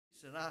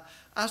And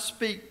I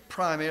speak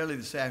primarily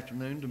this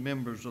afternoon to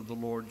members of the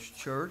Lord's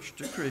church,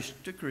 to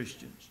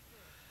Christians,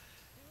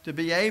 to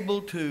be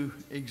able to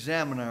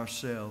examine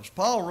ourselves.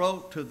 Paul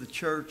wrote to the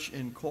church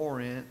in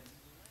Corinth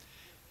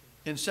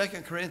in 2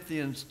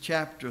 Corinthians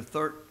chapter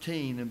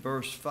 13 and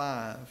verse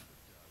 5.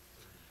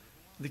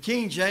 The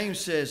King James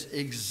says,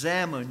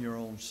 examine your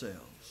own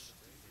selves.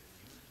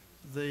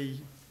 The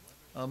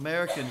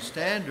American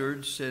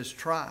Standard says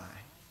try.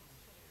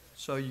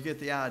 So you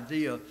get the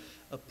idea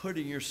of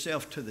putting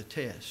yourself to the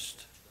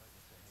test.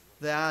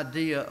 The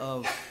idea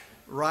of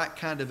right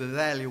kind of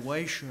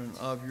evaluation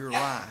of your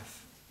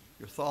life,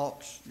 your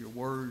thoughts, your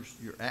words,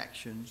 your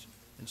actions,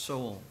 and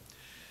so on.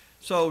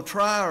 So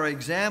try or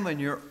examine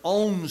your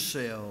own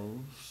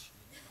selves,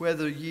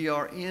 whether ye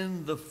are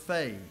in the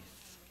faith.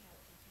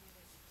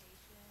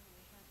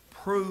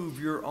 Prove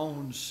your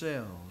own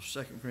selves.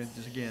 2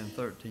 Corinthians again,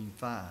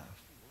 13:5.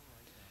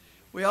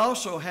 We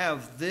also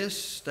have this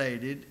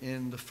stated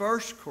in the 1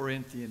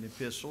 Corinthian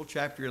epistle,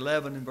 chapter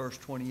 11 and verse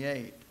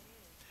 28.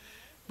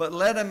 But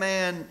let a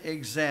man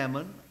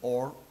examine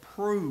or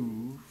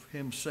prove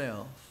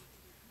himself,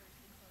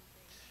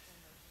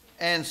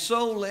 and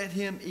so let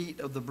him eat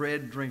of the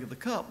bread and drink of the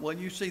cup. Well,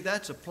 you see,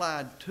 that's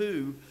applied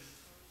to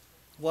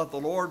what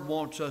the Lord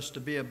wants us to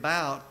be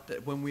about,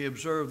 that when we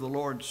observe the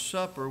Lord's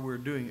Supper, we're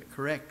doing it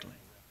correctly.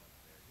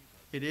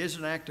 It is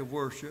an act of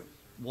worship,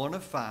 one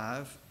of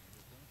 5,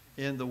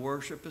 in the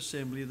worship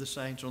assembly of the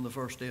saints on the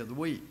first day of the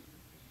week.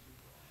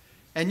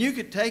 And you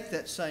could take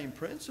that same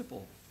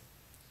principle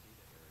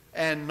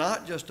and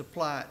not just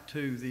apply it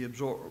to the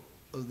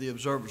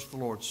observance of the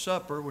Lord's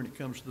Supper when it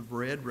comes to the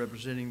bread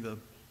representing the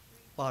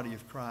body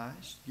of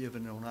Christ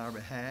given on our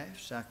behalf,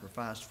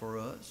 sacrificed for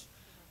us,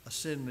 a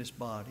sinless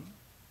body,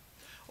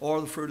 or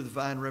the fruit of the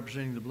vine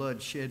representing the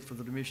blood shed for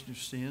the remission of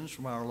sins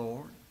from our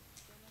Lord.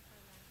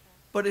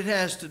 But it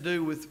has to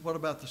do with, what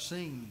about the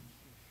singing?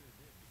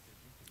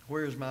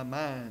 Where is my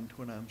mind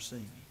when I'm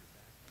singing?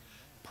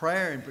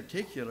 Prayer in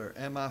particular,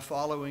 am I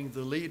following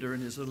the leader,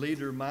 and is the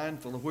leader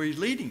mindful of where he's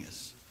leading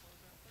us?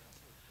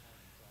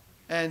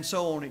 And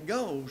so on it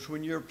goes.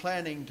 When you're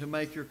planning to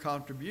make your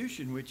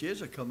contribution, which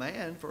is a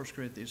command, 1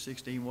 Corinthians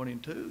 16, 1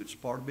 and 2, it's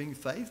part of being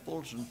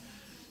faithful and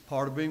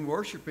part of being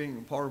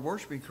worshiping, part of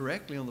worshiping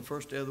correctly on the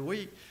first day of the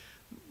week.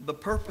 The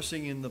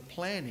purposing and the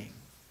planning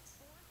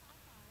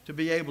to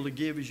be able to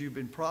give as you've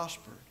been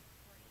prospered.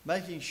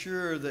 Making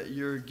sure that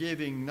you're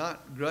giving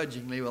not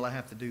grudgingly, well, I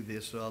have to do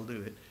this, so I'll do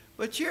it,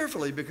 but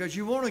cheerfully because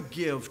you want to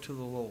give to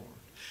the Lord.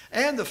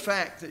 And the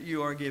fact that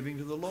you are giving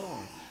to the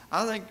Lord.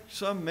 I think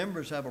some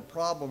members have a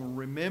problem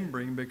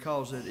remembering,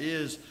 because it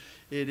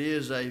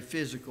is a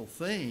physical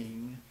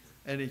thing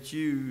and it's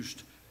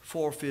used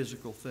for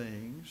physical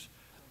things,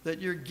 that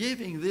you're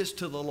giving this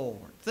to the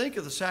Lord. Think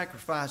of the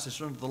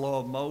sacrifices under the law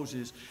of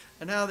Moses,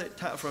 and how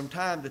that from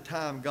time to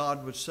time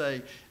God would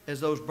say, as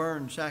those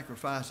burned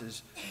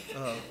sacrifices,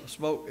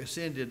 smoke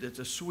ascended, it's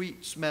a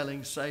sweet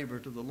smelling savor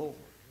to the Lord.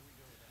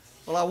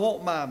 Well, I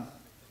want my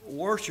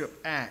worship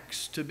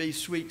acts to be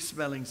sweet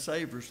smelling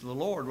savors to the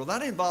Lord. Well,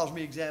 that involves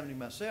me examining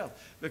myself,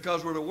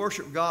 because we're to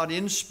worship God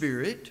in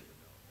spirit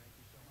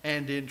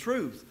and in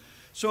truth.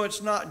 So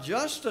it's not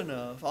just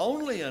enough,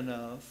 only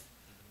enough,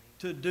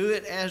 to do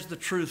it as the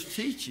truth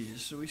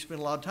teaches. So we spent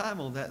a lot of time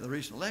on that in the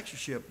recent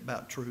lectureship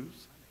about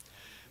truth.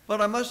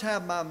 But I must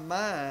have my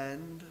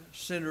mind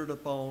centered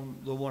upon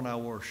the one I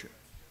worship.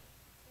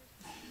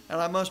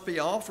 And I must be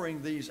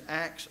offering these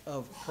acts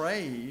of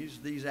praise,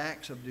 these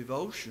acts of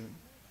devotion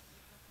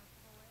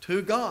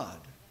to God.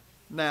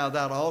 Now,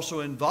 that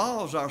also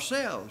involves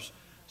ourselves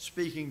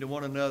speaking to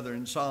one another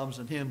in psalms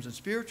and hymns and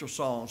spiritual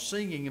songs,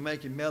 singing and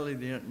making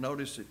melody.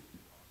 Notice it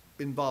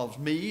involves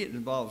me, it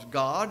involves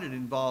God, it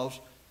involves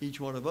each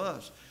one of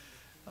us.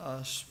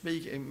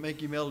 Speak and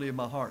make melody in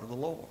my heart to the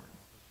Lord.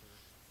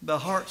 The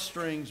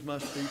heartstrings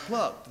must be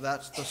plucked.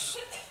 That's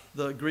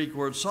the Greek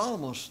word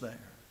solomos there.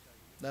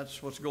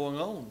 That's what's going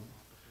on.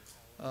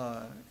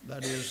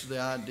 That is the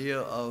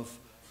idea of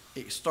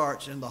it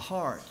starts in the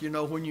heart. You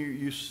know, when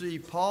you see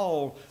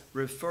Paul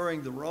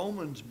referring the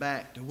Romans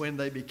back to when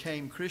they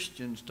became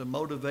Christians to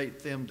motivate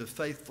them to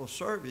faithful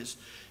service,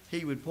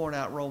 he would point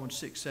out Romans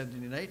 6,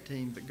 17, and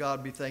 18, but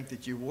God be thanked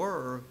that you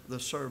were the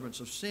servants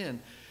of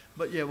sin,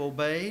 but you have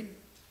obeyed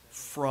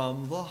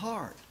from the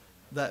heart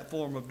that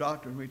form of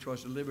doctrine which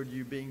was delivered to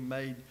you, being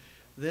made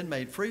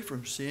free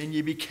from sin,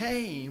 you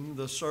became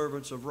the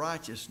servants of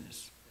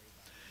righteousness.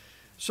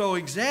 So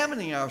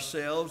examining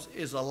ourselves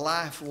is a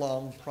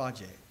lifelong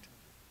project.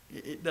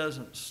 It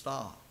doesn't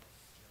stop.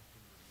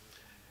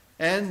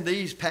 And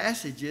these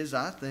passages,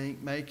 I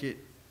think, make it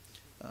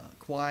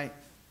quite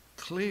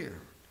clear.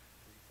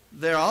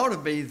 There ought to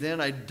be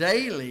then a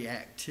daily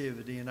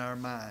activity in our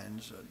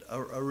minds,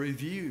 a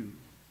review,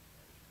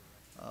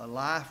 a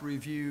life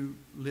review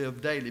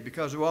lived daily,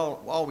 because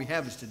all we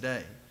have is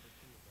today.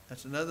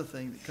 That's another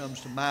thing that comes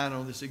to mind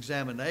on this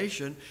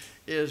examination,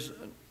 is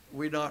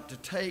we're not to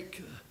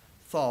take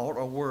thought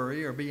or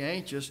worry or be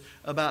anxious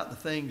about the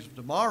things of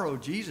tomorrow.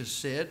 Jesus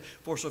said,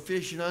 for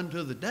sufficient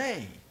unto the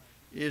day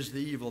is the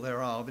evil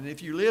thereof. And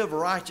if you live a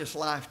righteous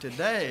life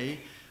today,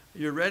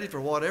 you're ready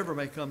for whatever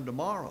may come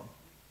tomorrow.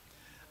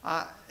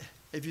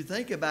 If you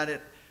think about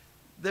it,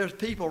 there's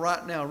people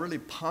right now really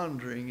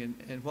pondering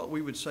and what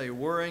we would say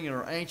worrying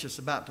or anxious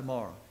about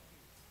tomorrow.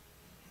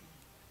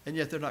 And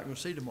yet they're not going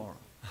to see tomorrow.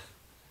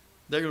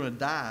 They're going to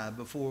die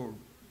before,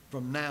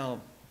 from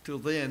now till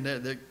then,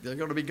 they're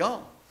going to be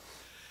gone.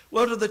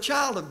 Well, to the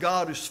child of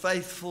God who's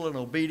faithful in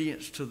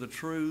obedience to the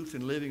truth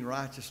and living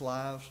righteous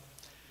lives,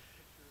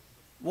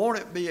 won't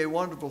it be a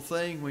wonderful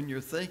thing when you're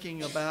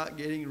thinking about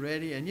getting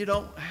ready and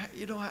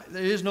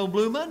there is no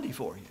Blue Monday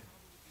for you?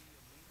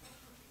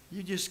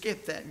 You just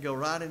skip that and go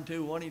right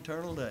into one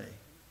eternal day,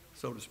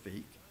 so to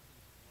speak.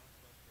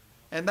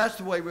 And that's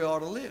the way we ought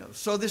to live.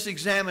 So this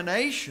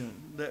examination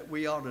that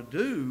we ought to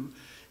do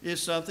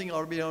is something that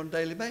ought to be on a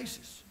daily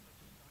basis.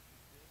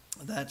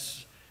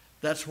 That's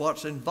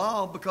what's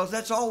involved, because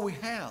that's all we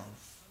have.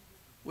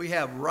 We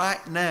have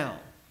right now.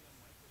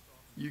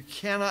 You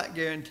cannot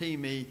guarantee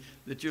me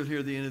that you'll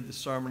hear the end of the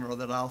sermon or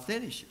that I'll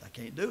finish it. I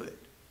can't do it.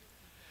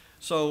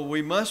 So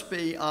we must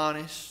be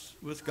honest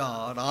with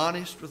God,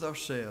 honest with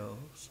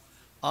ourselves,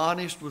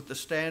 honest with the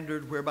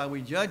standard whereby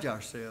we judge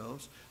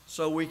ourselves,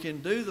 so we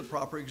can do the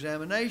proper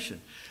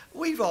examination.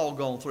 We've all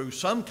gone through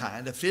some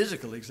kind of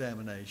physical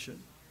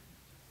examination.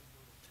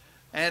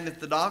 And if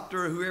the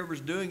doctor or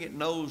whoever's doing it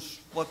knows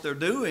what they're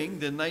doing,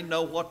 then they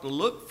know what to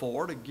look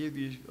for to give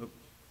you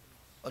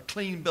a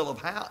clean bill of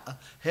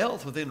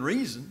health within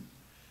reason.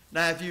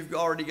 Now, if you've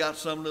already got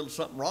some little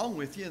something wrong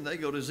with you and they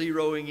go to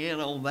zeroing in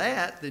on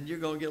that, then you're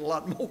going to get a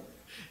lot more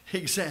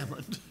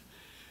examined.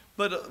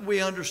 But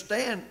we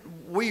understand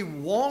we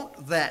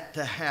want that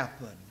to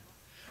happen.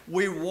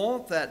 We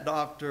want that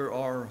doctor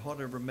or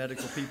whatever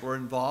medical people are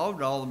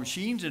involved, all the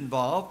machines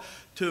involved,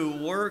 to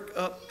work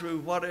up to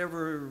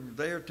whatever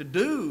they're to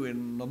do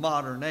in the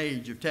modern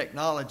age of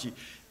technology,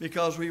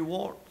 because we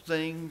want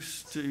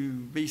things to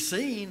be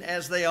seen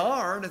as they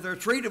are, and if they're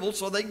treatable,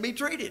 so they can be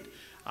treated.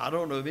 I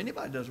don't know if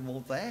anybody doesn't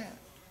want that.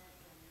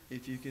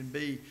 If you can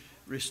be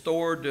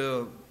restored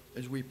to,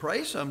 as we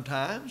pray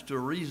sometimes, to a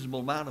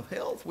reasonable amount of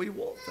health, we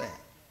want that.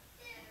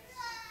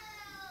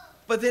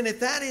 But then if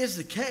that is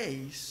the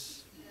case,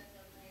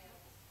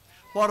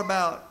 what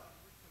about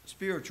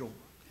spiritual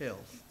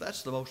health?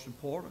 That's the most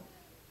important.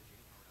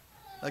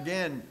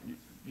 Again,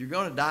 you're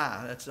going to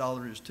die. That's all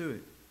there is to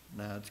it.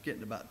 Now, it's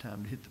getting about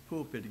time to hit the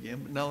pulpit again,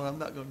 but no, I'm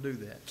not going to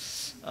do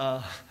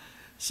that.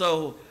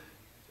 So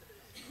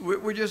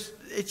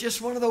it's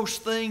just one of those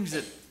things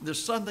that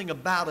there's something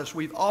about us.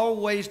 We've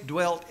always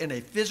dwelt in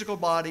a physical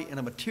body, in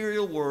a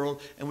material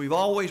world, and we've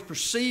always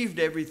perceived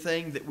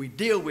everything that we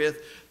deal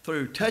with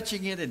through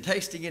touching it and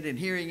tasting it and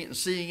hearing it and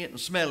seeing it and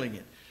smelling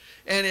it.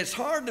 And it's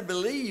hard to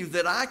believe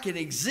that I can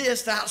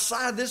exist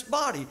outside this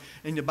body.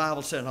 And the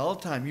Bible said all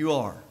the time, you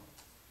are.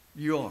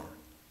 You are.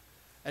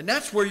 And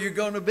that's where you're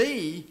going to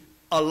be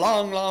a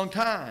long, long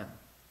time.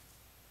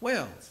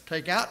 Well,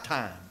 take out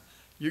time.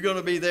 You're going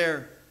to be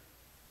there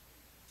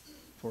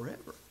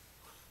forever.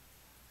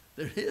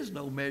 There is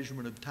no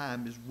measurement of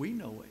time as we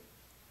know it.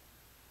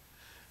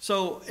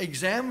 So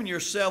examine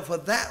yourself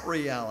with that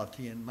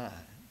reality in mind.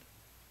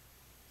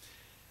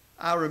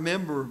 I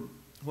remember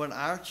when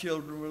our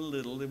children were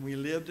little and we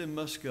lived in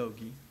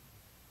Muskogee,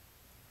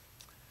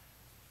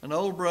 an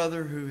old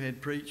brother who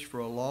had preached for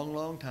a long,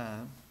 long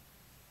time.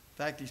 In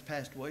fact, he's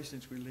passed away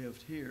since we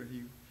lived here.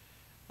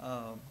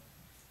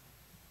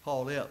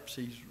 Paul Epps,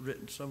 he's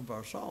written some of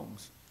our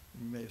songs.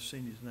 You may have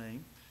seen his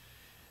name.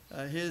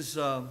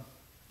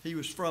 He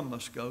was from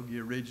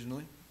Muskogee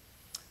originally.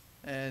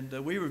 And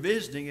we were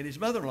visiting at his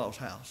mother-in-law's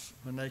house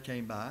when they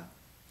came by,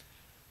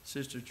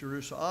 Sister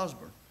Teresa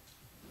Osborne.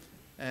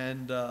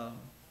 And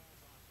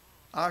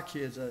our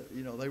kids,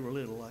 they were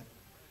little.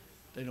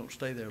 They don't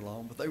stay there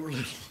long, but they were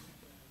little.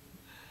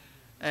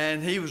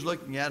 And he was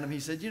looking at them. He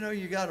said,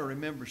 you got to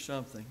remember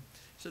something.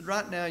 He said,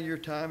 right now your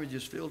time is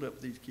just filled up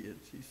with these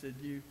kids. He said,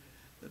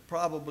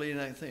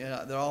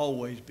 they'll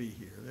always be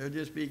here. There'll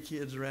just be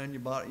kids around your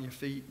body and your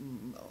feet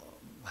and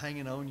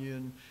hanging on you,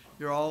 and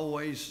you're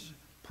always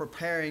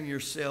preparing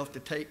yourself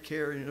to take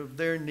care of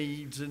their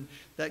needs, and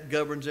that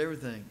governs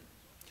everything.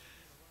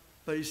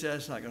 But he said,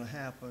 it's not going to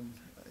happen.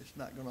 It's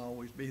not going to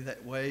always be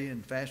that way,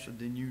 and faster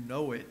than you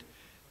know it,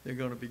 they're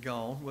going to be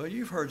gone. Well,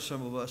 you've heard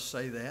some of us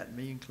say that,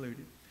 me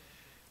included.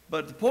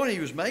 But the point he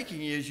was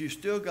making is you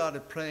still got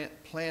to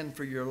plan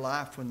for your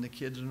life when the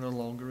kids are no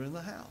longer in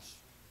the house.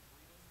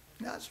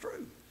 That's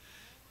true.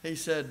 He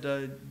said,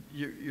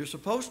 you're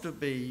supposed to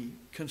be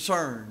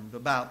concerned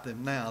about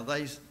them now.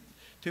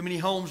 Too many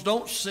homes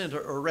don't center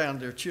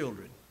around their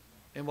children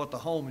and what the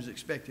home is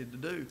expected to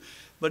do.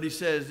 But he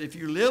says, if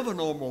you live a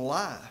normal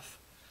life,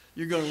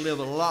 you're going to live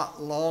a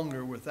lot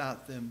longer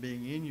without them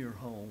being in your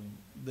home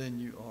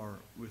than you are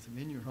with them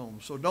in your home.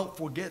 So don't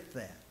forget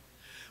that.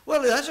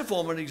 Well, that's a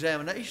form of an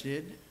examination,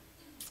 isn't it?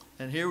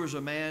 And here was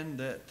a man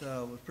that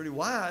was pretty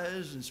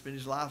wise and spent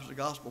his life as a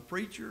gospel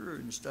preacher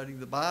and studying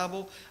the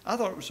Bible. I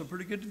thought it was some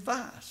pretty good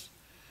advice.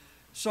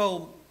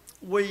 So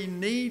we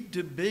need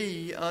to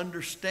be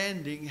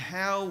understanding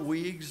how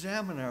we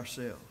examine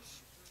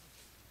ourselves.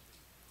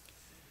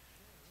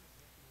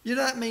 You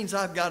know, that means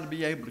I've got to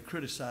be able to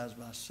criticize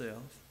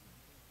myself,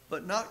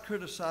 but not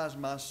criticize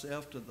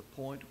myself to the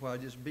point where I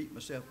just beat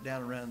myself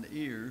down around the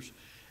ears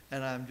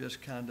and I'm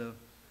just kind of,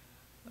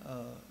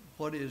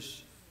 what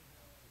is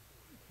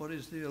the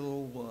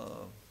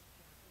little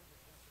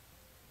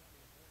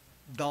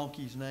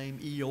donkey's name?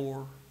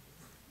 Eeyore.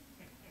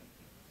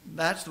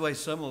 That's the way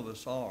some of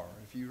us are,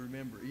 if you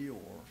remember Eeyore.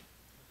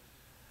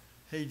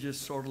 He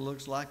just sort of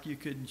looks like you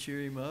couldn't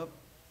cheer him up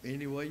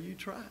any way you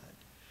tried.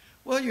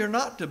 Well, you're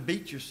not to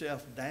beat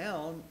yourself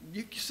down.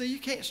 You see, you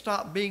can't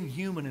stop being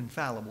human and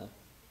fallible.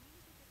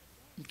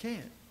 You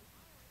can't.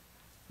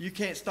 You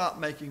can't stop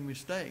making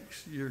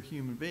mistakes. You're a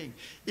human being.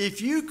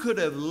 If you could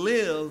have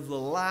lived the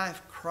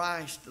life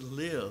Christ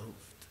lived,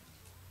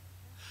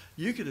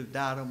 you could have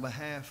died on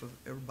behalf of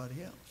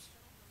everybody else.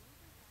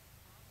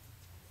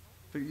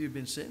 But you've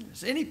been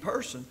sinless. Any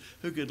person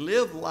who could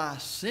live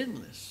life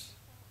sinless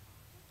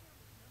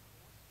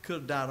could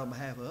have died on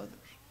behalf of others.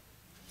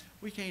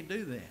 We can't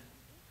do that.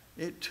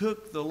 It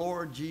took the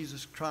Lord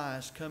Jesus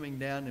Christ coming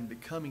down and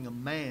becoming a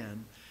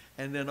man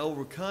and then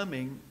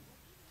overcoming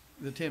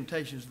the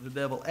temptations of the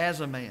devil as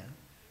a man.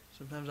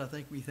 Sometimes I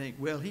think we think,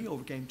 well, he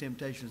overcame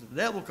temptations of the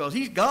devil because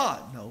he's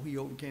God. No, he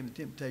overcame the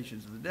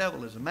temptations of the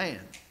devil as a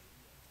man.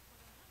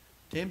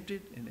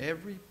 Tempted in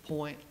every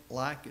point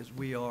like as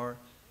we are,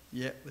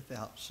 yet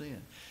without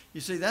sin.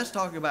 You see, that's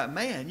talking about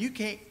man. You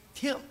can't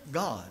tempt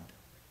God.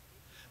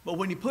 But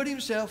when he put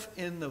himself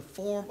in the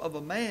form of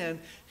a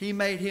man, he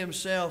made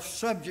himself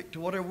subject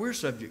to whatever we're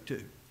subject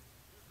to.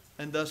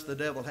 And thus the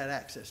devil had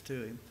access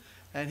to him.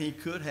 And he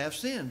could have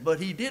sinned, but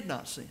he did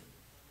not sin.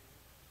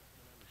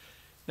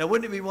 Now,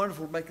 wouldn't it be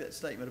wonderful to make that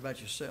statement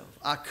about yourself?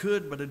 I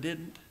could, but I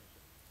didn't.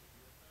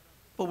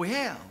 But we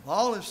have.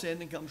 All have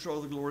sinned and come short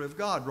of the glory of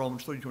God,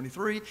 Romans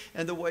 3:23.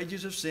 And the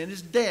wages of sin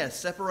is death,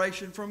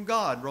 separation from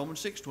God,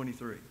 Romans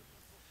 6:23.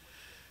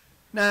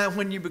 Now,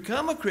 when you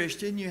become a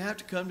Christian, you have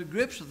to come to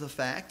grips with the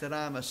fact that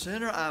I'm a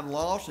sinner, I'm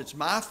lost, it's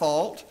my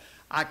fault,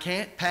 I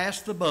can't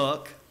pass the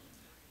buck,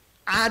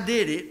 I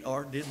did it,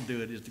 or didn't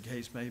do it as the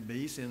case may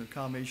be, sin of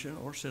commission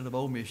or sin of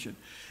omission.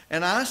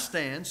 And I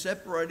stand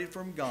separated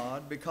from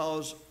God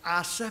because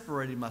I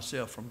separated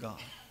myself from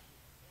God.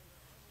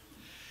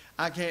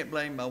 I can't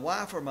blame my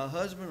wife or my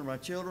husband or my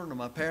children or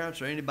my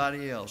parents or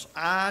anybody else.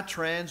 I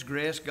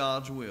transgressed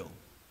God's will.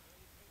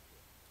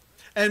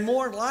 And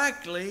more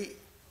likely,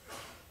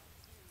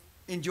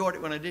 enjoyed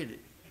it when I did it.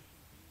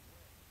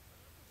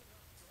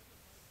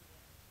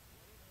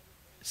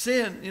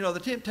 Sin, you know, the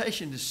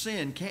temptation to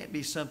sin can't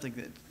be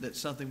something that's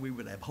something we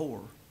would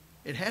abhor.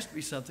 It has to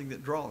be something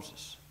that draws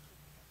us.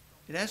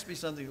 It has to be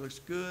something that looks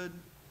good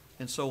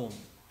and so on.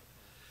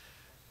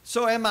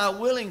 So am I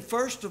willing,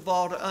 first of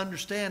all, to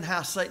understand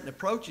how Satan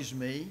approaches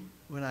me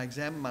when I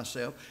examine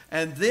myself?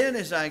 And then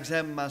as I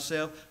examine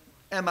myself,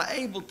 am I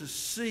able to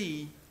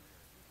see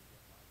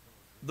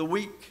the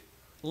weak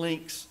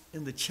links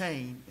in the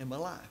chain in my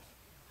life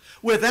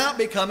without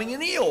becoming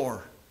an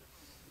Eeyore?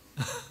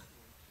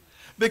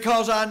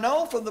 Because I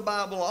know from the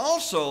Bible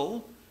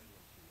also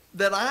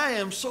that I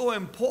am so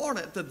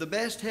important that the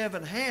best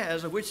heaven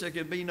has, of which there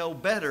could be no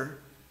better,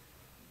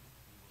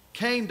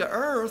 came to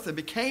earth and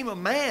became a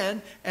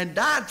man and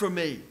died for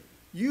me.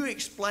 You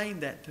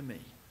explain that to me.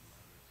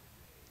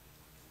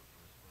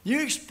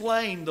 You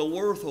explain the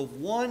worth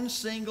of one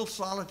single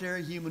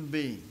solitary human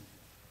being.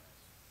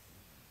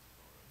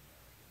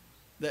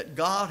 That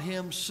God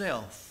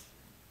himself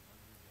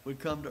would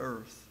come to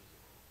earth,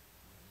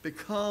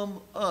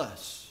 become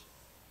us.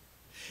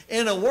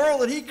 In a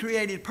world that he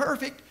created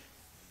perfect,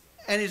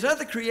 and his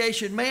other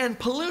creation, man,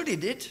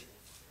 polluted it,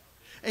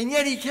 and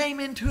yet he came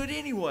into it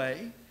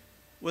anyway,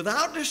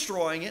 without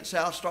destroying it, so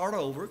I'll start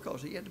over,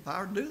 because he had the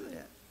power to do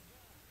that.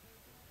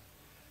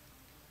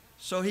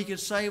 So he could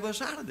save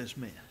us out of this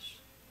mess.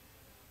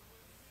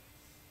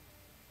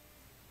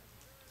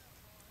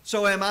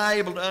 So am I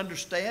able to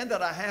understand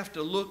that I have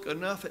to look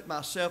enough at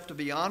myself to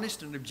be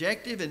honest and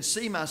objective and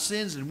see my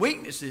sins and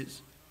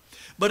weaknesses,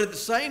 but at the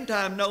same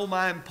time know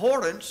my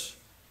importance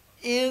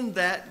in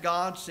that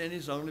God sent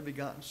his only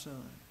begotten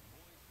Son.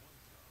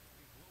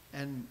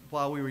 And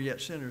while we were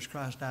yet sinners,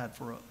 Christ died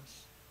for us.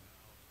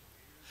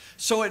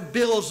 So it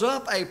builds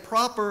up a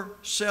proper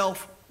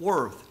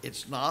self-worth.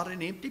 It's not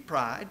an empty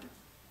pride.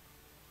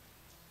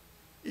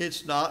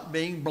 It's not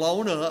being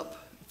blown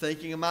up,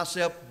 thinking of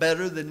myself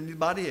better than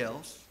anybody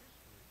else.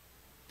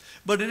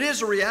 But it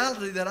is a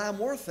reality that I'm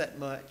worth that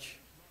much.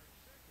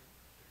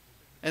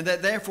 And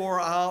that therefore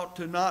I ought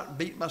to not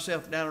beat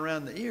myself down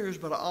around the ears,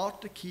 but I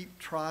ought to keep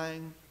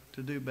trying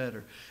to do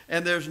better.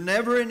 And there's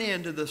never an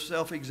end to the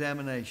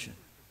self-examination.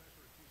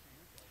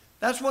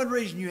 That's one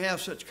reason you have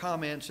such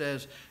comments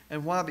as,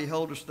 and why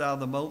beholdest thou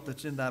the mote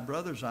that's in thy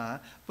brother's eye,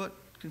 but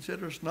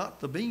considerest not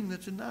the beam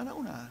that's in thine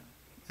own eye?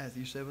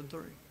 Matthew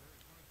 7:3.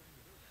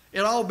 It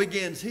all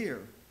begins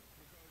here.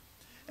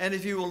 And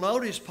if you will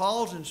notice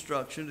Paul's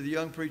instruction to the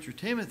young preacher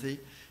Timothy,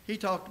 he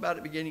talked about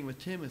it beginning with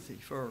Timothy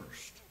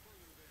first,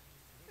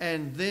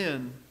 and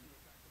then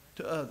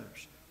to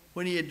others.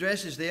 When he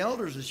addresses the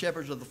elders, the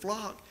shepherds of the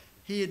flock,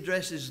 he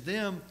addresses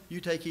them, you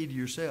take heed to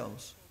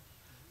yourselves.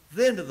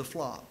 then to the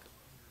flock.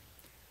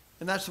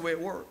 And that's the way it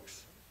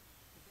works.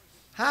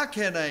 How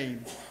can a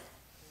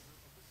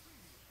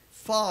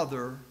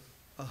father,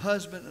 a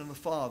husband and a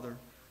father,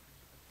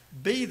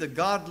 be the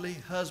godly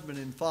husband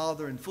and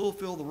father and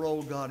fulfill the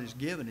role God has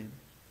given him?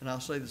 And I'll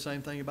say the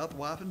same thing about the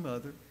wife and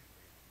mother.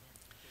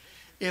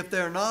 If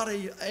they're not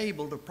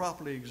able to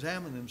properly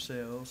examine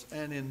themselves,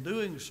 and in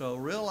doing so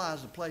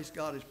realize the place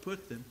God has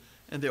put them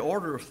and the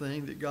order of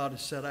things that God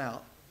has set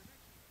out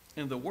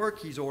and the work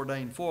He's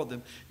ordained for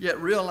them, yet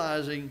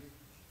realizing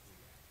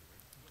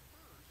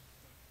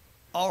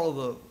all of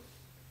the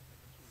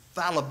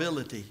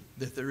fallibility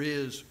that there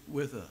is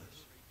with us.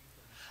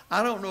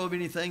 I don't know of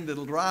anything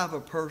that'll drive a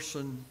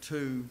person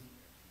to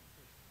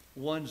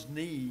one's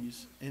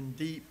knees in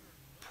deep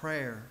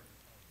prayer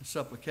and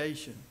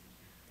supplication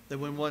that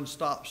when one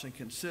stops and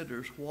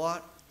considers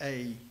what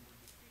a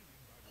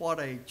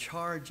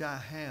charge I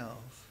have,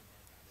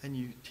 and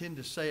you tend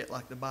to say it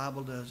like the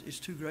Bible does, it's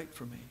too great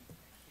for me.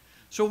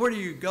 So where do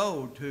you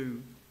go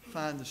to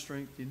find the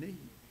strength you need?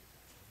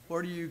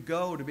 Where do you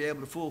go to be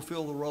able to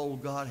fulfill the role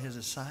God has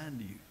assigned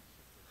to you?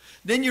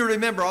 Then you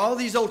remember all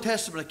these Old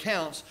Testament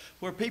accounts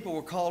where people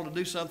were called to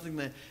do something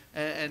that,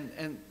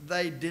 and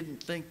they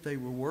didn't think they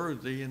were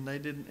worthy,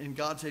 and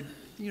God said,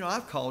 you know,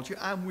 I've called you,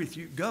 I'm with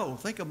you, go.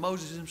 Think of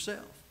Moses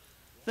himself.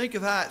 Think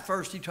of how at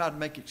first he tried to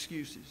make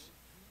excuses.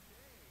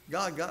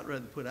 God got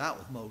ready to put out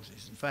with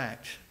Moses, in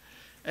fact.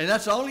 And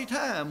that's the only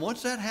time,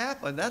 once that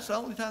happened, that's the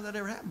only time that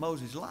ever happened in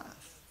Moses'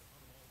 life.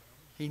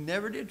 He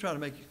never did try to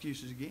make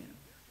excuses again.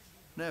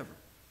 Never.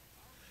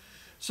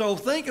 So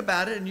think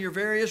about it in your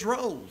various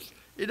roles.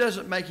 It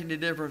doesn't make any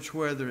difference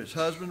whether it's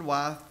husband,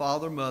 wife,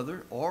 father,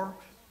 mother, or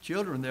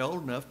children. They're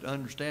old enough to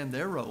understand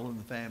their role in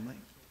the family.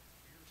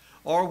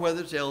 Or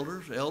whether it's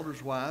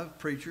elders' wives,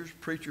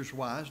 preachers'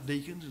 wives,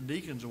 deacons, and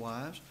deacons'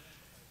 wives.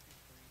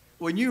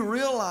 When you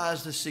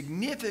realize the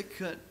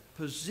significant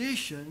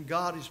position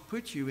God has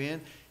put you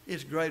in,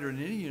 it's greater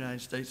than any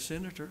United States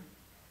senator,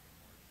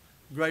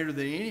 greater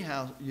than any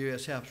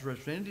U.S. House of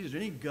Representatives,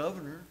 any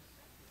governor,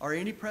 or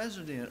any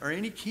president, or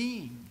any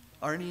king,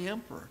 or any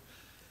emperor.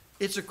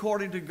 It's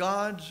according to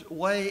God's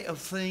way of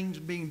things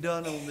being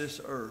done on this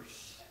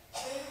earth.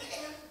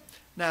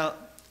 Now,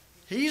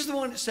 He's the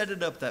one that set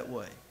it up that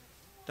way.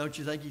 Don't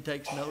you think He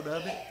takes note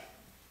of it?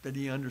 That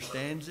He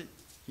understands it?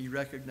 He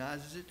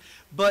recognizes it?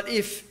 But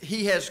if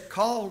He has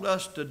called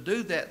us to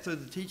do that through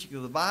the teaching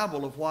of the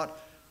Bible of what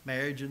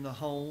marriage in the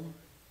home,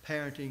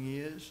 parenting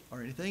is,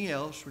 or anything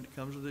else when it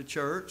comes to the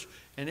church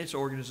and its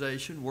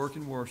organization, work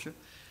and worship,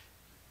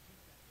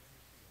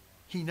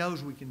 He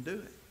knows we can do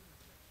it.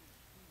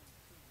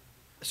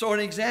 So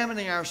in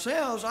examining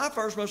ourselves, I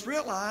first must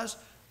realize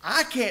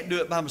I can't do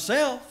it by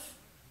myself.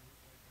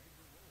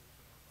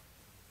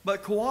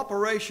 But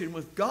cooperation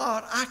with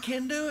God, I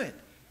can do it.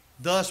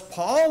 Thus,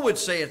 Paul would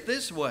say it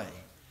this way: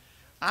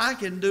 I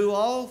can do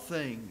all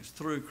things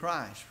through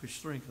Christ, which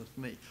strengtheneth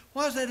me.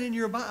 Why is that in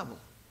your Bible?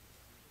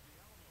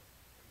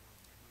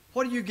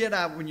 What do you get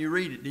out when you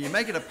read it? Do you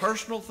make it a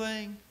personal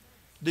thing?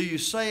 Do you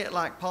say it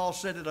like Paul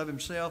said it of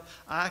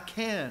himself? I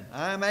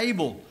am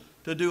able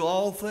to do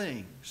all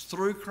things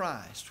through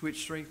Christ, which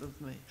strengtheneth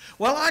me.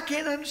 Well, I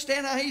can't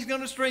understand how He's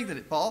going to strengthen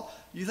it, Paul.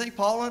 You think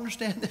Paul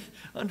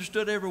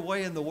understood every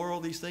way in the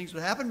world these things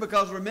would happen?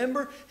 Because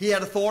remember, he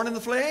had a thorn in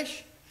the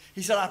flesh.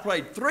 He said, I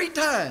prayed 3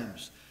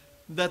 times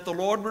that the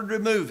Lord would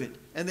remove it.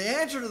 And the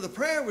answer to the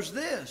prayer was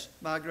this: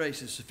 my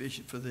grace is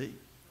sufficient for thee.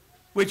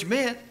 Which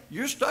meant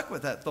you're stuck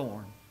with that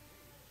thorn.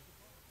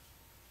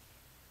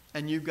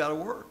 And you've got to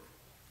work.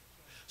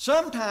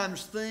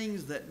 Sometimes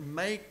things that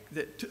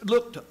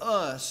look to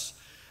us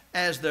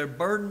as they're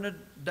burdened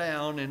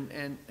down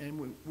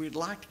and we'd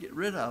like to get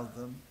rid of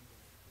them,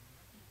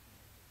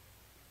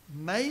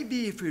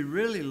 maybe if we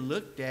really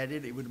looked at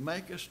it, it would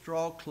make us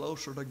draw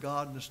closer to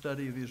God in the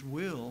study of His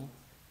will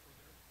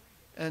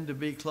and to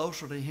be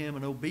closer to Him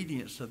in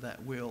obedience to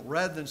that will,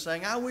 rather than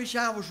saying, I wish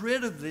I was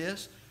rid of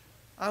this.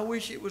 I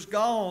wish it was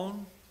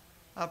gone.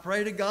 I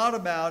pray to God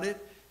about it.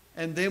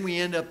 And then we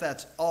end up,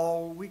 that's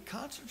all we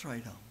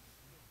concentrate on.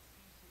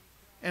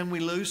 And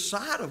we lose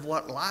sight of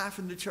what life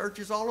in the church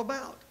is all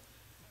about.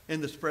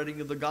 In the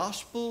spreading of the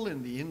gospel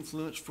and the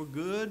influence for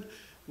good,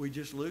 we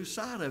just lose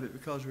sight of it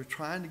because we're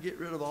trying to get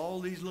rid of all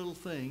these little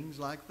things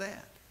like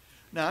that.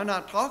 Now, I'm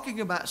not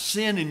talking about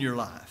sin in your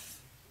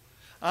life.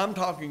 I'm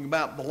talking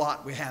about the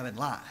lot we have in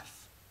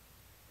life.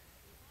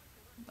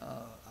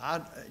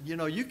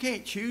 You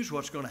can't choose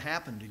what's going to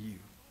happen to you.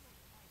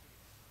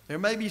 There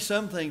may be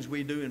some things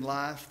we do in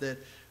life that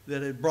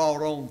have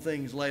brought on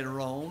things later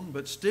on,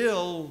 but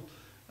still,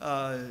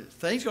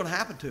 things are going to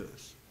happen to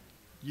us.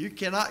 You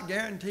cannot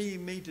guarantee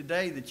me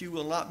today that you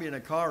will not be in a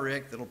car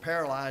wreck that will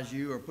paralyze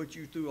you or put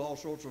you through all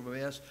sorts of a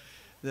mess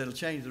that will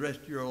change the rest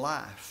of your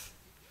life.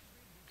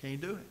 Can't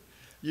do it.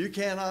 You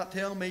cannot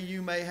tell me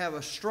you may have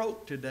a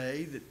stroke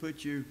today that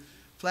puts you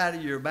flat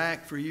on your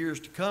back for years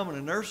to come in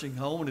a nursing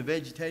home in a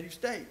vegetative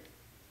state.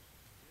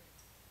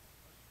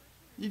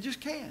 You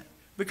just can't.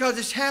 Because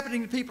it's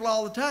happening to people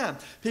all the time.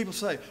 People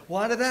say,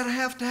 why did that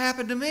have to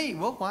happen to me?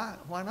 Well,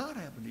 why not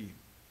happen to you?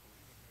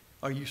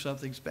 Are you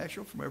something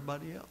special from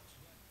everybody else?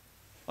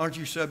 Aren't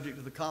you subject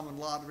to the common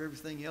lot of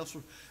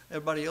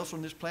everybody else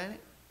on this planet?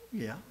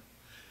 Yeah.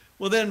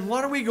 Well, then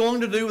what are we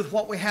going to do with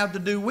what we have to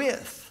do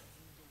with?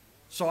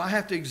 So I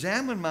have to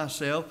examine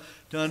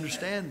myself to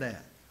understand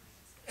that.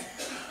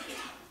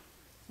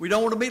 We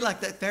don't want to be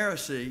like that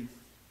Pharisee.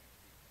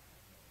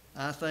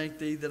 I think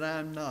thee that I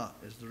am not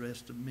as the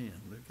rest of men.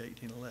 Luke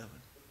 18:11.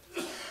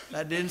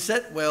 That didn't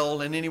sit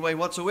well in any way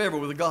whatsoever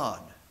with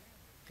God.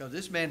 Because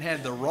this man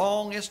had the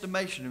wrong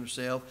estimation of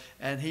himself,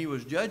 and he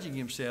was judging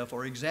himself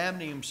or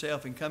examining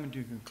himself and coming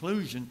to a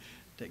conclusion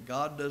that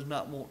God does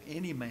not want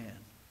any man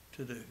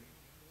to do.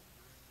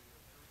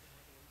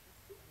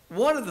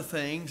 One of the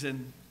things,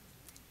 and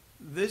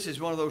this is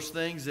one of those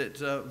things that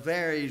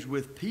varies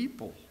with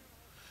people,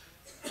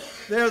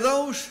 there are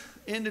those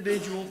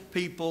individual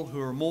people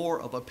who are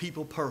more of a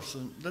people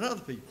person than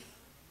other people.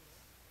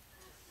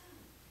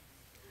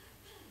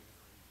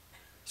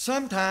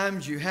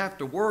 Sometimes you have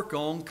to work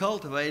on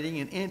cultivating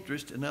an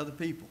interest in other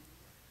people.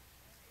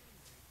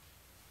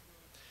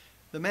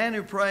 The man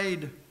who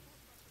prayed,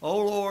 "Oh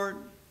Lord,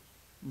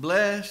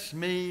 bless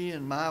me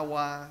and my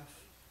wife,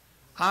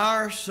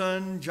 our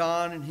son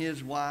John and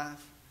his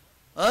wife,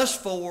 us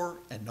four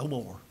and no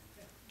more."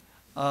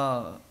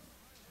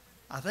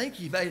 I think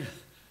he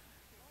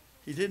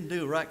didn't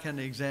do the right kind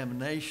of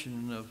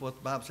examination of what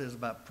the Bible says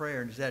about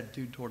prayer and his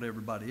attitude toward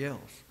everybody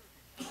else.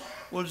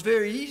 Well, it's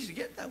very easy to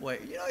get that way.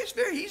 You know, it's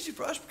very easy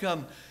for us to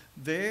become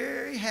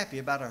very happy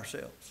about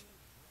ourselves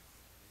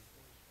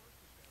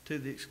to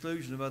the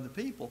exclusion of other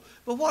people.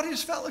 But what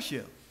is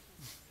fellowship?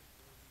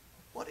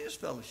 What is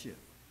fellowship?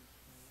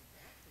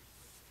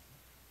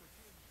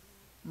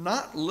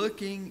 Not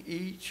looking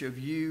each of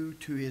you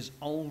to his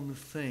own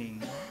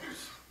things,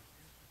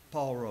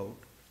 Paul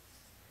wrote,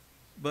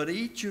 but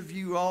each of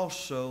you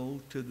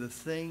also to the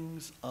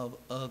things of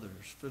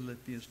others,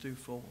 Philippians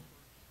 2:4.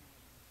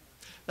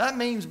 That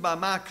means by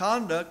my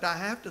conduct, I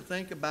have to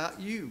think about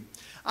you.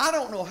 I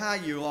don't know how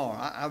you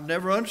are. I've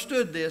never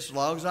understood this as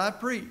long as I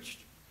preached.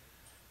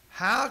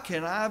 How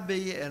can I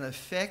be an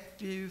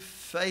effective,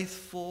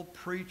 faithful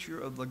preacher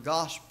of the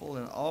gospel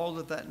and all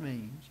that that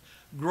means,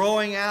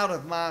 growing out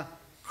of my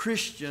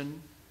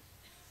Christian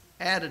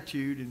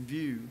attitude and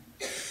view,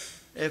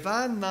 if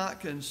I'm not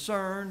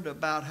concerned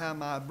about how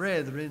my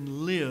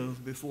brethren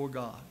live before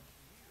God?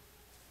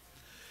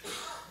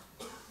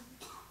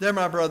 They're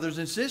my brothers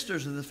and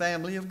sisters in the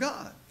family of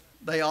God.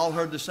 They all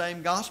heard the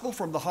same gospel,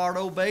 from the heart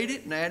obeyed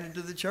it, and added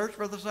to the church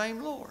for the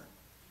same Lord.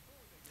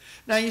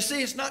 Now you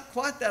see, it's not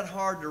quite that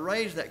hard to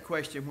raise that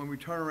question when we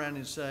turn around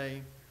and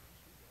say,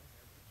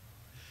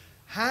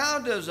 how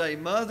does a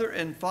mother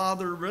and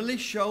father really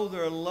show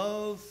their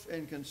love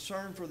and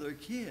concern for their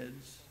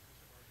kids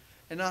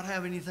and not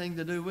have anything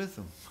to do with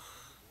them?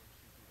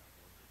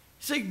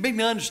 See, you begin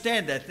to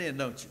understand that then,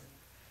 don't you?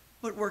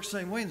 But it works the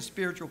same way in the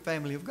spiritual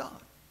family of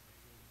God.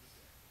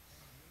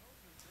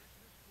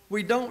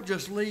 We don't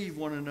just leave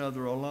one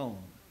another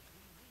alone.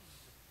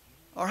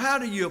 Or how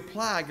do you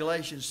apply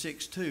Galatians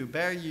 6:2?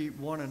 Bear ye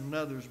one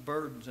another's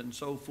burdens and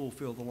so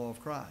fulfill the law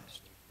of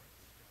Christ.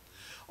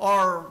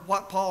 Or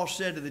what Paul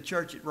said to the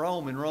church at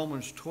Rome in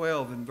Romans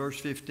 12 and verse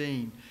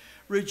 15.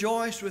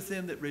 Rejoice with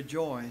them that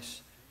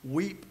rejoice,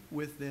 weep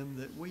with them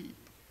that weep.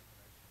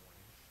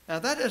 Now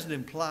that doesn't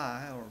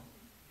imply, or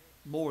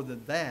more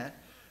than that,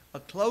 a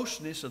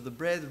closeness of the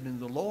brethren in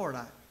the Lord.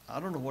 I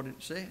don't know what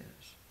it says.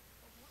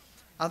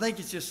 I think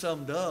it's just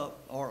summed up,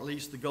 or at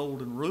least the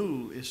golden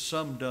rule is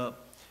summed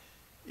up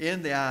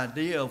in the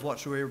idea of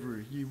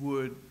whatsoever you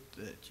would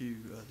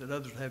that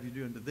others have you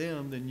do unto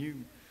them, then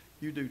you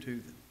do to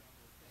them.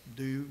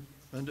 Do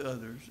unto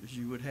others as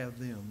you would have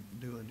them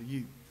do unto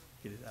you.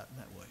 Get it out in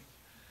that way.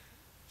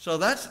 So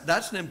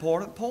that's an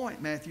important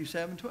point, Matthew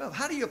 7:12.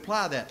 How do you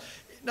apply that?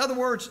 In other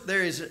words,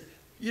 there is,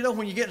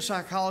 when you get in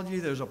psychology,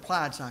 there's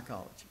applied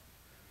psychology.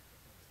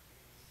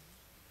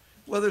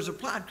 Well, there's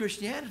applied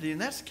Christianity, and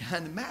that's the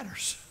kind that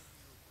matters.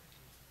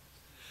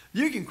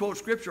 You can quote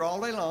Scripture all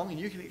day long, and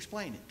you can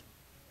explain it.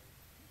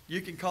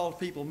 You can cause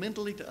people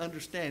mentally to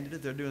understand it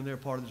if they're doing their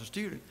part as a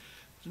student.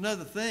 It's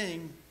another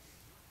thing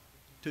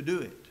to do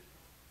it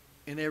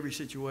in every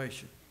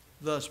situation.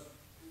 Thus,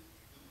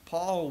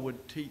 Paul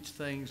would teach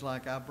things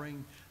like, I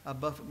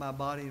buffet my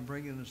body and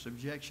bring it into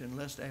subjection,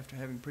 lest after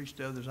having preached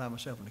to others, I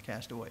myself am a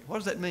castaway. What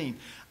does that mean?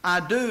 I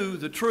do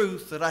the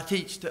truth that I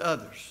teach to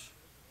others.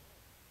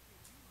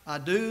 I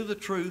do the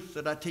truth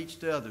that I teach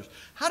to others.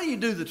 How do you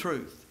do the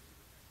truth?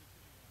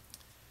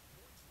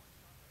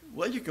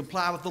 Well, you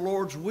comply with the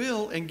Lord's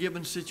will in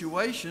given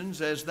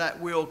situations as that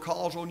will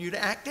calls on you to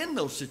act in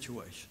those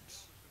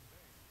situations.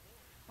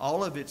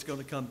 All of it's going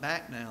to come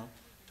back now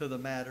to the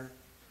matter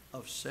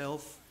of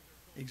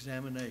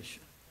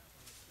self-examination.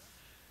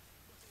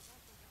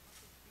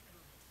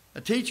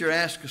 A teacher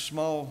asked a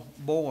small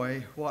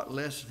boy what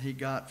lesson he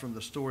got from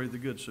the story of the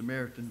Good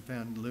Samaritan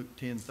found in Luke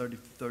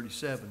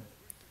 10:30-37.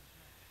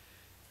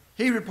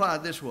 He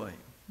replied this way,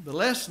 the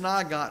lesson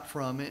I got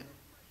from it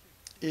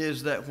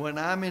is that when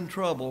I'm in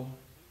trouble,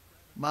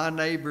 my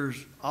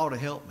neighbors ought to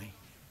help me.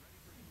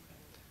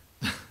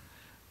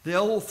 The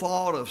old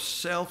thought of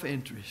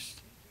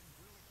self-interest.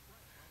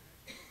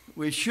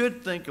 We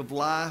should think of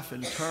life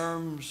in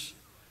terms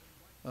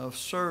of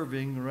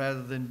serving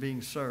rather than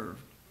being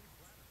served.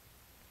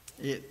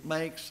 It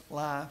makes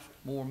life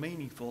more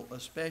meaningful,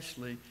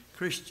 especially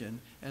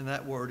Christian, and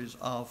that word is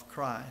of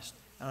Christ,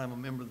 and I'm a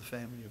member of the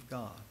family of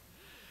God.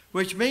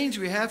 Which means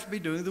we have to be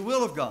doing the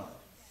will of God.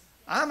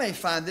 I may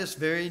find this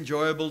very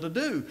enjoyable to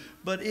do,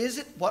 but is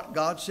it what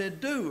God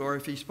said do? Or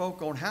if he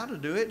spoke on how to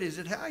do it, is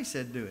it how he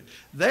said do it?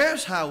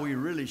 There's how we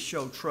really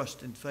show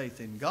trust and faith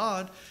in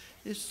God,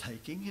 is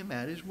taking him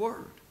at his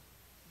word.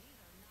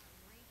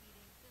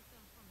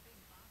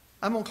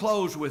 I'm going to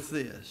close with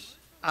this.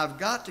 I've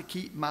got to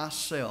keep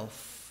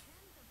myself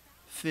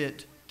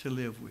fit to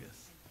live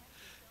with.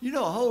 You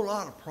know, a whole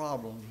lot of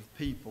problems with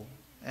people,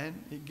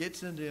 and it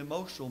gets into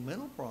emotional,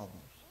 mental problems,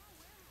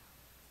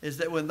 is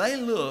that when they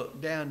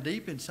look down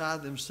deep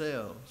inside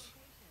themselves,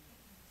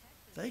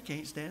 they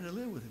can't stand to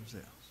live with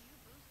themselves.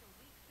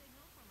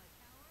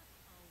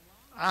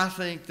 I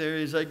think there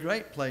is a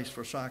great place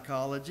for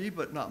psychology,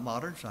 but not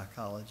modern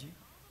psychology.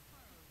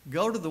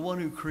 Go to the one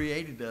who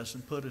created us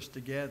and put us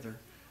together,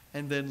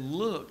 and then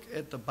look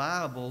at the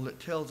Bible that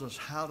tells us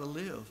how to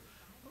live.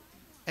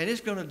 And it's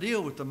going to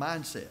deal with the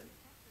mindset.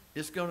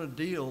 It's going to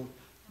deal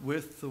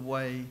with the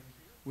way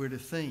we're to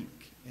think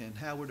and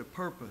how we're to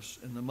purpose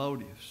and the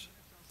motives.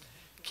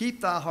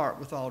 Keep thy heart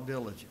with all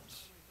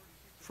diligence,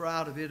 for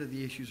out of it are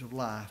the issues of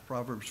life,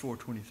 Proverbs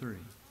 4:23.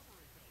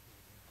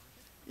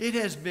 It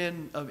has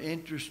been of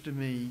interest to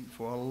me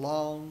for a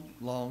long,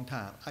 long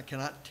time. I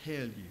cannot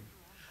tell you.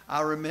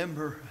 I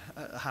remember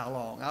how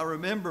long. I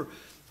remember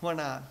when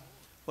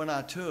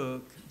I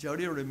took,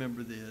 Jody will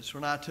remember this,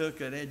 when I took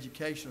an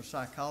educational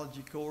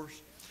psychology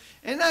course.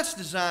 And that's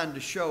designed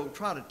to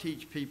try to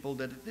teach people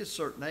that at this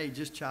certain age,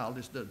 this child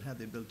just doesn't have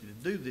the ability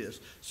to do this,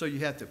 so you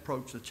have to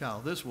approach the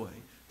child this way.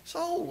 It's the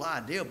whole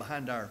idea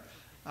behind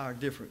our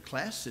different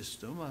class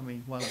system. I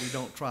mean, why we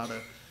don't try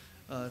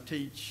to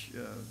teach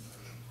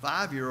a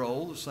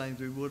 5-year-old the same as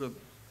we would a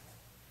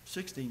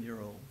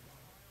 16-year-old.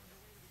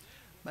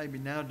 Maybe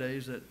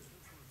nowadays that's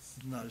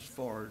not as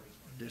far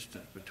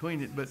distance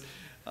between it, but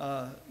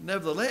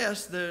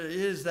nevertheless, there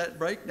is that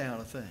breakdown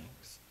of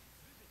things.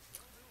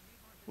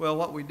 Well,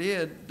 what we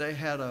did, they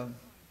had a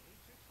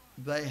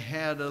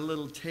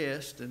little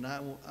test, and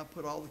I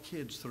put all the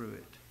kids through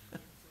it.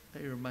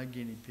 They were my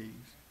guinea pigs.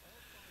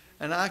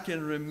 And I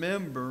can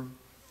remember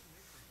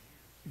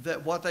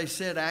that what they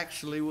said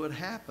actually would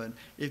happen.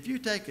 If you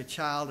take a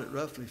child at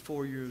roughly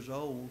 4 years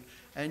old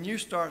and you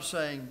start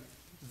saying,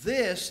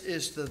 this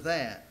is to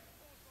that,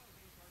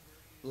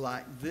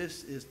 like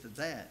this is to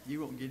that, you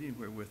won't get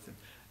anywhere with them.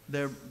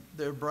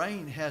 Their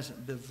brain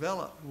hasn't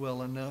developed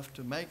well enough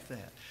to make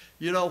that.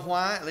 You know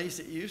why? At least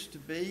it used to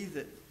be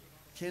that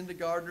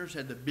kindergartners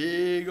had the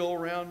big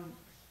old round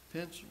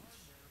pencils.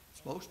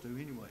 Supposed to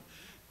anyway.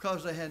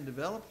 Because they hadn't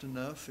developed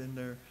enough in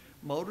their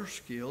motor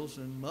skills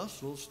and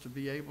muscles to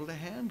be able to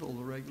handle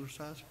the regular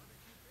size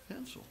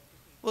pencil.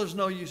 Well, there's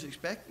no use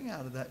expecting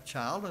out of that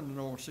child in the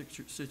normal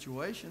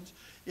situations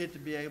it to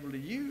be able to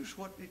use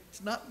what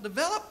it's not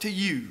developed to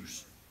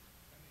use.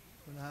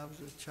 When I was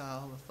a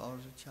child, I thought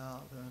as a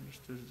child, I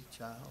understood as a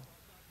child.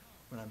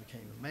 When I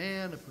became a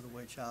man, I put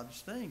away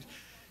childish things.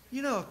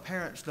 You know, if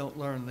parents don't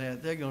learn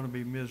that, they're going to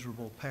be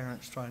miserable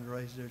parents trying to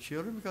raise their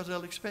children because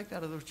they'll expect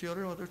out of those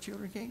children what their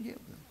children can't give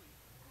them.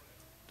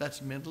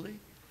 That's mentally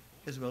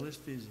as well as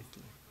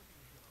physically.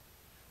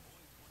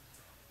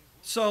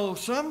 So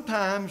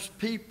sometimes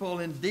people,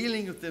 in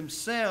dealing with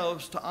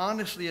themselves to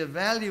honestly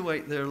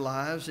evaluate their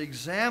lives,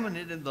 examine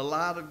it in the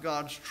light of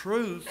God's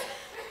truth,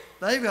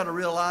 they've got to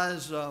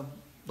realize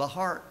the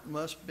heart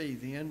must be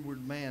the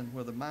inward man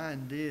where the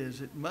mind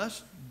is. It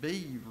must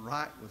be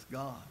right with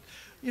God.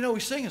 You know, we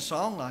sing a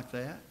song like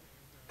that.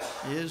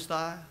 Is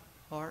thy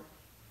heart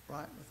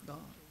right with God?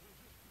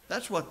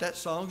 That's what that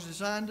song's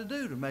designed to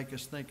do, to make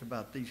us think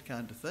about these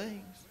kind of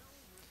things.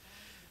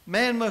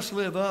 Man must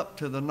live up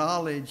to the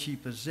knowledge he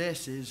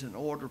possesses in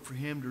order for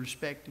him to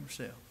respect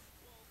himself.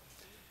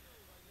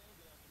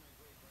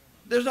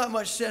 There's not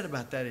much said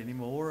about that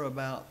anymore,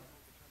 about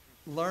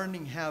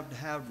learning how to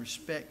have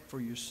respect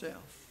for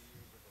yourself.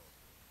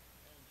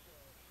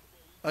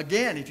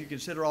 Again, if you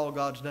consider all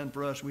God's done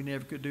for us we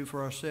never could do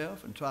for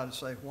ourselves, and try to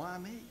say, why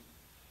me?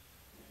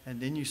 And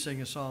then you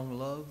sing a song,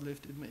 Love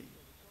Lifted Me.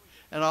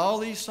 And all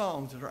these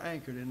songs that are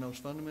anchored in those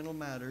fundamental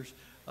matters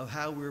of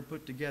how we're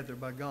put together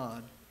by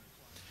God.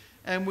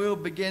 And we'll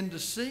begin to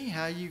see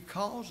how you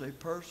cause a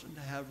person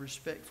to have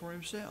respect for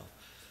himself.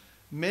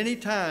 Many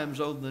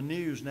times on the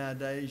news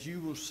nowadays,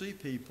 you will see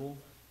people,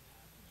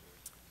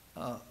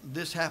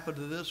 this happened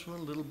to this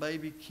one, little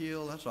baby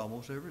killed, that's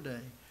almost every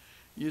day.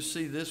 You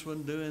see this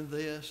one doing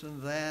this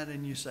and that,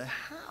 and you say,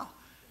 how?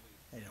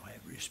 They don't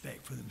have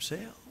respect for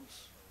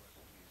themselves.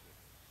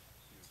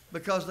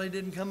 Because they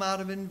didn't come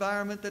out of an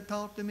environment that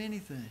taught them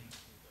anything,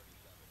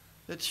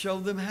 that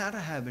showed them how to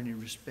have any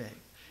respect,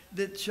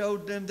 that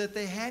showed them that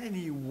they had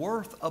any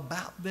worth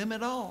about them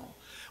at all.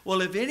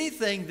 Well, if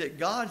anything that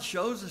God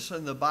shows us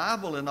in the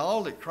Bible and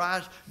all that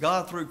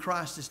God through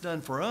Christ has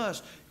done for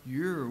us,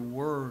 you're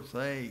worth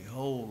a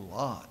whole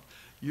lot.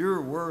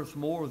 You're worth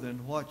more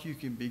than what you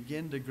can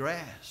begin to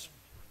grasp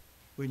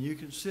when you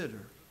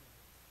consider,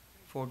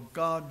 for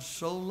God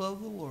so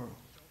loved the world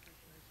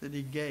that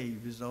he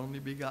gave his only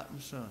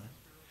begotten Son,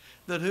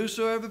 that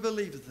whosoever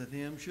believeth in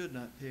him should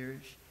not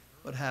perish,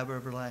 but have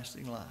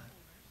everlasting life.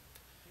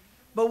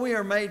 But we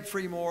are made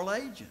free moral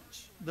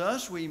agents.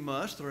 Thus we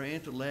must, through our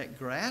intellect,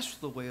 grasp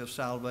the way of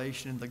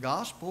salvation in the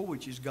gospel,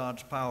 which is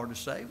God's power to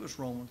save us,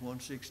 Romans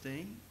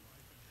 1:16.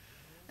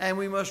 And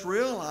we must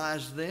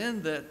realize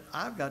then that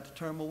I've got to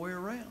turn my way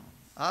around.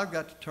 I've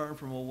got to turn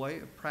from a way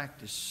of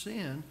practice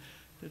sin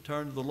to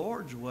turn to the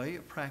Lord's way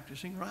of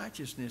practicing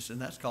righteousness,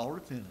 and that's called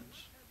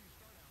repentance.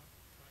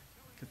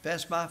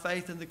 Confess my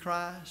faith in the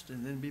Christ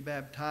and then be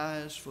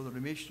baptized for the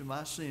remission of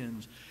my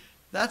sins.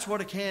 That's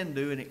what I can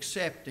do in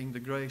accepting the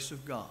grace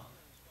of God.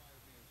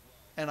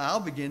 And I'll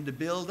begin to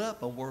build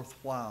up a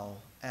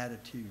worthwhile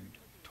attitude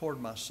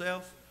toward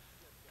myself,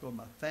 toward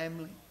my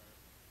family,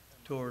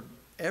 toward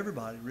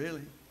everybody,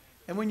 really.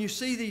 And when you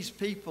see these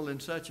people in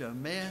such a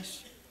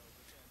mess,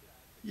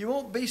 you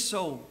won't be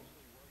so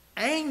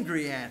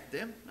angry at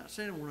them. I'm not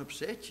saying it won't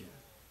upset you.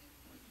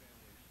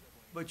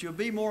 But you'll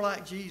be more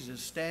like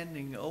Jesus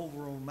standing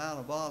over on Mount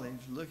of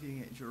Olives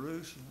looking at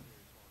Jerusalem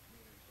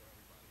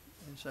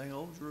and saying,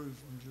 "O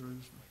Jerusalem,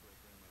 Jerusalem,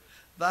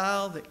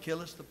 thou that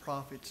killest the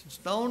prophets and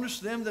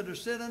stonest them that are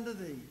sent unto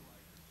thee,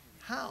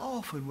 how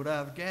often would I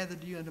have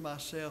gathered you unto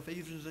myself,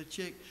 even as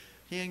a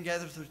hen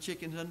gathereth her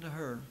chickens unto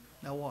her."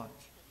 Now watch.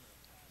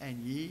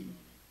 "And ye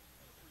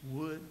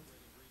would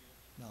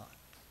not."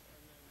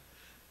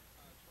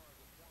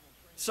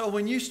 So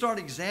when you start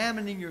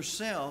examining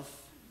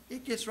yourself,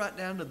 it gets right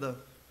down to the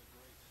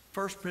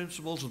first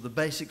principles of the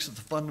basics of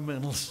the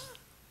fundamentals.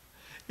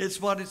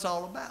 It's what it's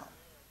all about.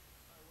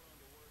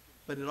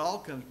 But it all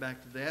comes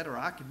back to that, or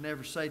I could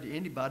never say to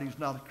anybody who's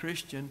not a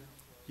Christian,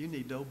 you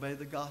need to obey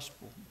the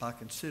gospel by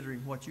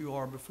considering what you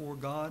are before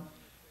God,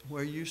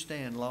 where you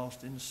stand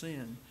lost in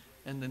sin,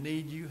 and the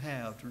need you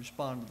have to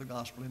respond to the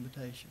gospel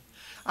invitation.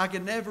 I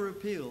can never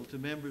appeal to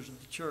members of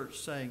the church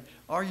saying,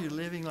 "Are you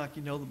living like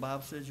you know the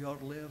Bible says you ought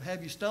to live?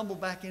 Have you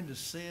stumbled back into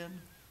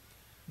sin?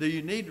 Do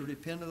you need to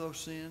repent of those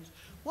sins?"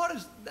 What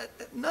is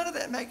that? None of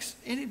that makes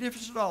any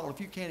difference at all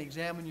if you can't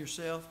examine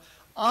yourself,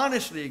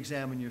 honestly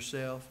examine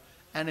yourself,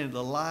 and in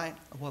the light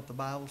of what the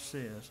Bible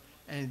says,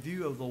 and in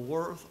view of the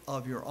worth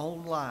of your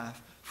own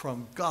life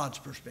from God's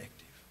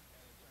perspective.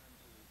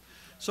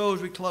 So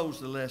as we close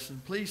the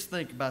lesson, please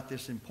think about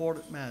this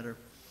important matter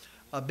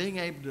of being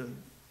able to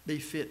be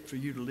fit for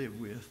you to live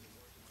with.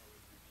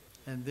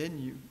 And then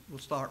you will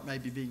start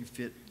maybe being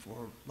fit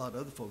for a lot of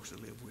other folks to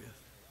live with.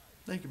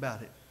 Think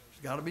about it.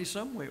 There's got to be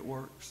some way it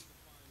works.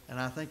 And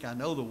I think I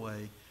know the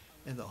way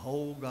in the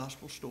whole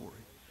gospel story.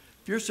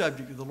 If you're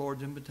subject to the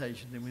Lord's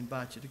invitation, then we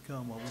invite you to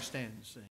come while we stand and sing.